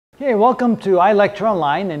Hey, welcome to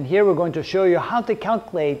iLectureOnline, and here we're going to show you how to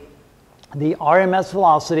calculate the RMS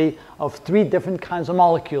velocity of three different kinds of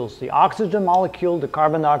molecules: the oxygen molecule, the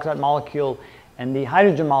carbon dioxide molecule, and the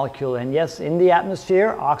hydrogen molecule. And yes, in the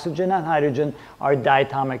atmosphere, oxygen and hydrogen are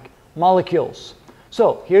diatomic molecules.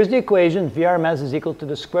 So here's the equation. VRMS is equal to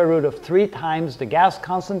the square root of 3 times the gas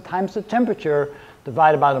constant times the temperature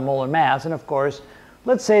divided by the molar mass. And of course,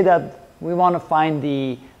 let's say that we want to find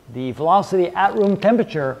the velocity at room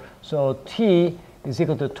temperature. So T is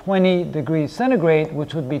equal to 20 degrees centigrade,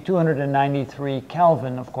 which would be 293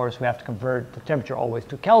 Kelvin. Of course, we have to convert the temperature always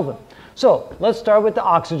to Kelvin. So let's start with the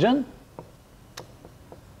oxygen.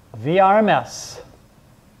 VRMS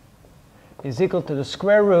is equal to the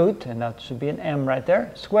square root, and that should be an M right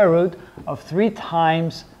there, square root of 3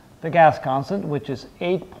 times the gas constant, which is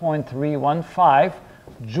 8.315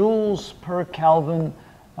 joules per Kelvin,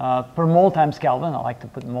 per mole times Kelvin. I like to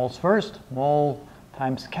put moles first. Mole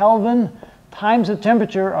times Kelvin times the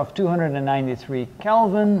temperature of 293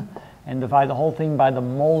 Kelvin, and divide the whole thing by the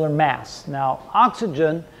molar mass. Now,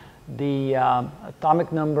 oxygen, the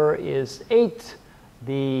atomic number is 8.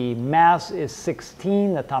 The mass is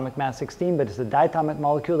 16, atomic mass 16, but it's a diatomic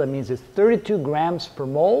molecule. That means it's 32 grams per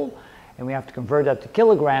mole, and we have to convert that to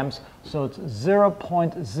kilograms. So it's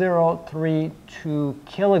 0.032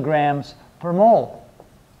 kilograms per mole.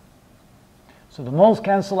 So the moles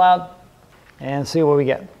cancel out, and see what we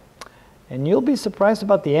get. And you'll be surprised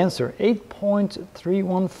about the answer.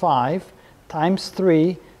 8.315 times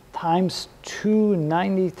 3 times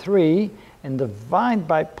 293 and divide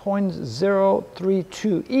by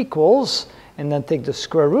 0.032 equals, and then take the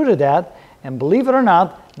square root of that. And believe it or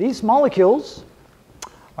not, these molecules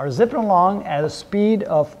are zipping along at a speed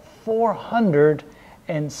of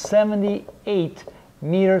 478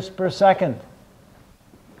 meters per second.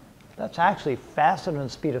 That's actually faster than the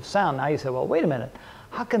speed of sound. Now you say, well, wait a minute.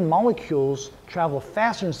 How can molecules travel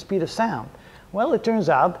faster than the speed of sound? Well, it turns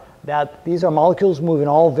out that these are molecules moving in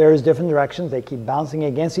all various different directions. They keep bouncing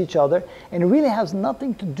against each other. And it really has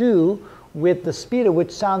nothing to do with the speed at which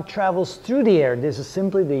sound travels through the air. This is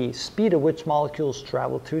simply the speed at which molecules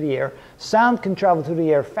travel through the air. Sound can travel through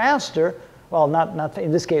the air faster. Well, not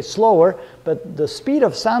in this case slower, but the speed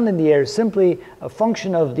of sound in the air is simply a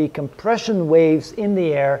function of the compression waves in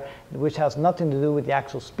the air, which has nothing to do with the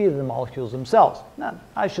actual speed of the molecules themselves. Now,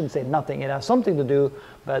 I shouldn't say nothing. It has something to do,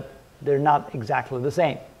 but they're not exactly the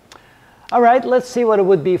same. All right, let's see what it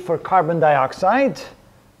would be for carbon dioxide.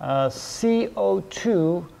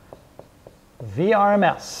 CO2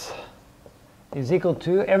 VRMS is equal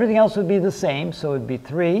to, everything else would be the same, so it would be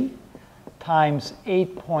 3 times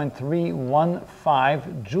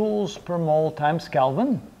 8.315 joules per mole times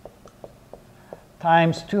Kelvin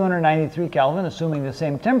times 293 Kelvin, assuming the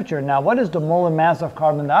same temperature. Now, what is the molar mass of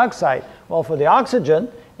carbon dioxide? Well, for the oxygen,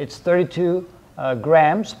 it's 32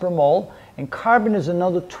 grams per mole, and carbon is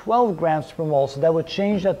another 12 grams per mole, so that would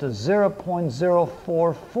change that to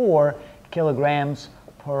 0.044 kilograms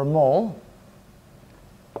per mole.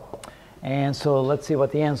 And so let's see what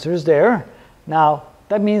the answer is there. Now,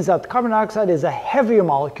 that means that carbon dioxide is a heavier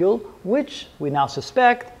molecule, which we now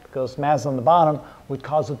suspect, because mass on the bottom, would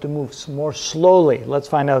cause it to move more slowly. Let's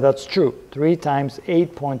find out if that's true. 3 times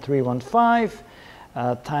 8.315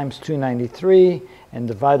 times 293, and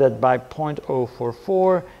divide that by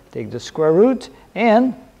 0.044. Take the square root,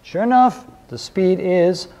 and sure enough, the speed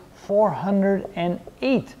is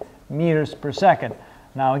 408 meters per second.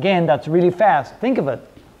 Now again, that's really fast. Think of it.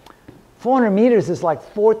 400 meters is like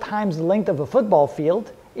 4 times the length of a football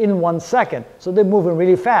field in 1 second. So they're moving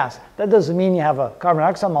really fast. That doesn't mean you have a carbon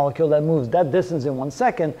dioxide molecule that moves that distance in 1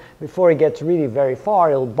 second. Before it gets really very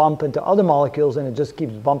far, it'll bump into other molecules, and it just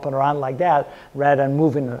keeps bumping around like that rather than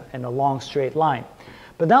moving in a long straight line.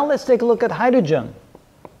 But now let's take a look at hydrogen.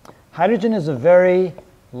 Hydrogen is a very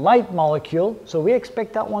light molecule, so we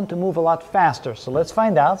expect that one to move a lot faster. So let's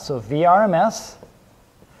find out. So VRMS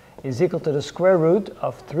is equal to the square root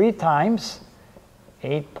of 3 times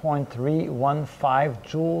 8.315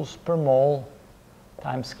 joules per mole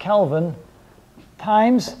times Kelvin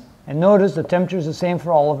times, and notice the temperature is the same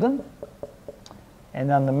for all of them, and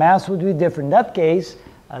then the mass would be different. In that case,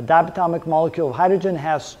 a diatomic molecule of hydrogen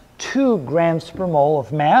has 2 grams per mole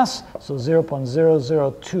of mass, so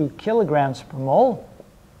 0.002 kilograms per mole.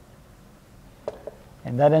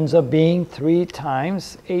 And that ends up being 3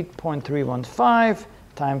 times 8.315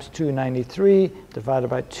 times 293 divided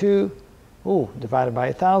by 2, divided by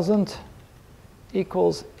 1,000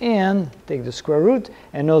 equals, and take the square root,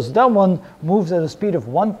 and notice that one moves at a speed of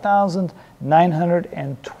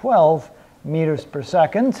 1,912 meters per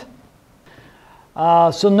second.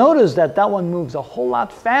 So notice that that one moves a whole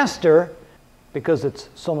lot faster because it's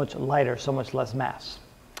so much lighter, so much less mass.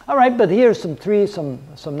 All right, but here's some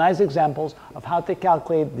nice examples of how to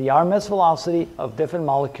calculate the RMS velocity of different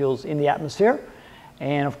molecules in the atmosphere.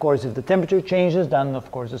 And of course, if the temperature changes, then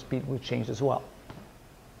of course the speed will change as well.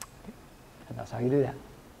 And that's how you do that.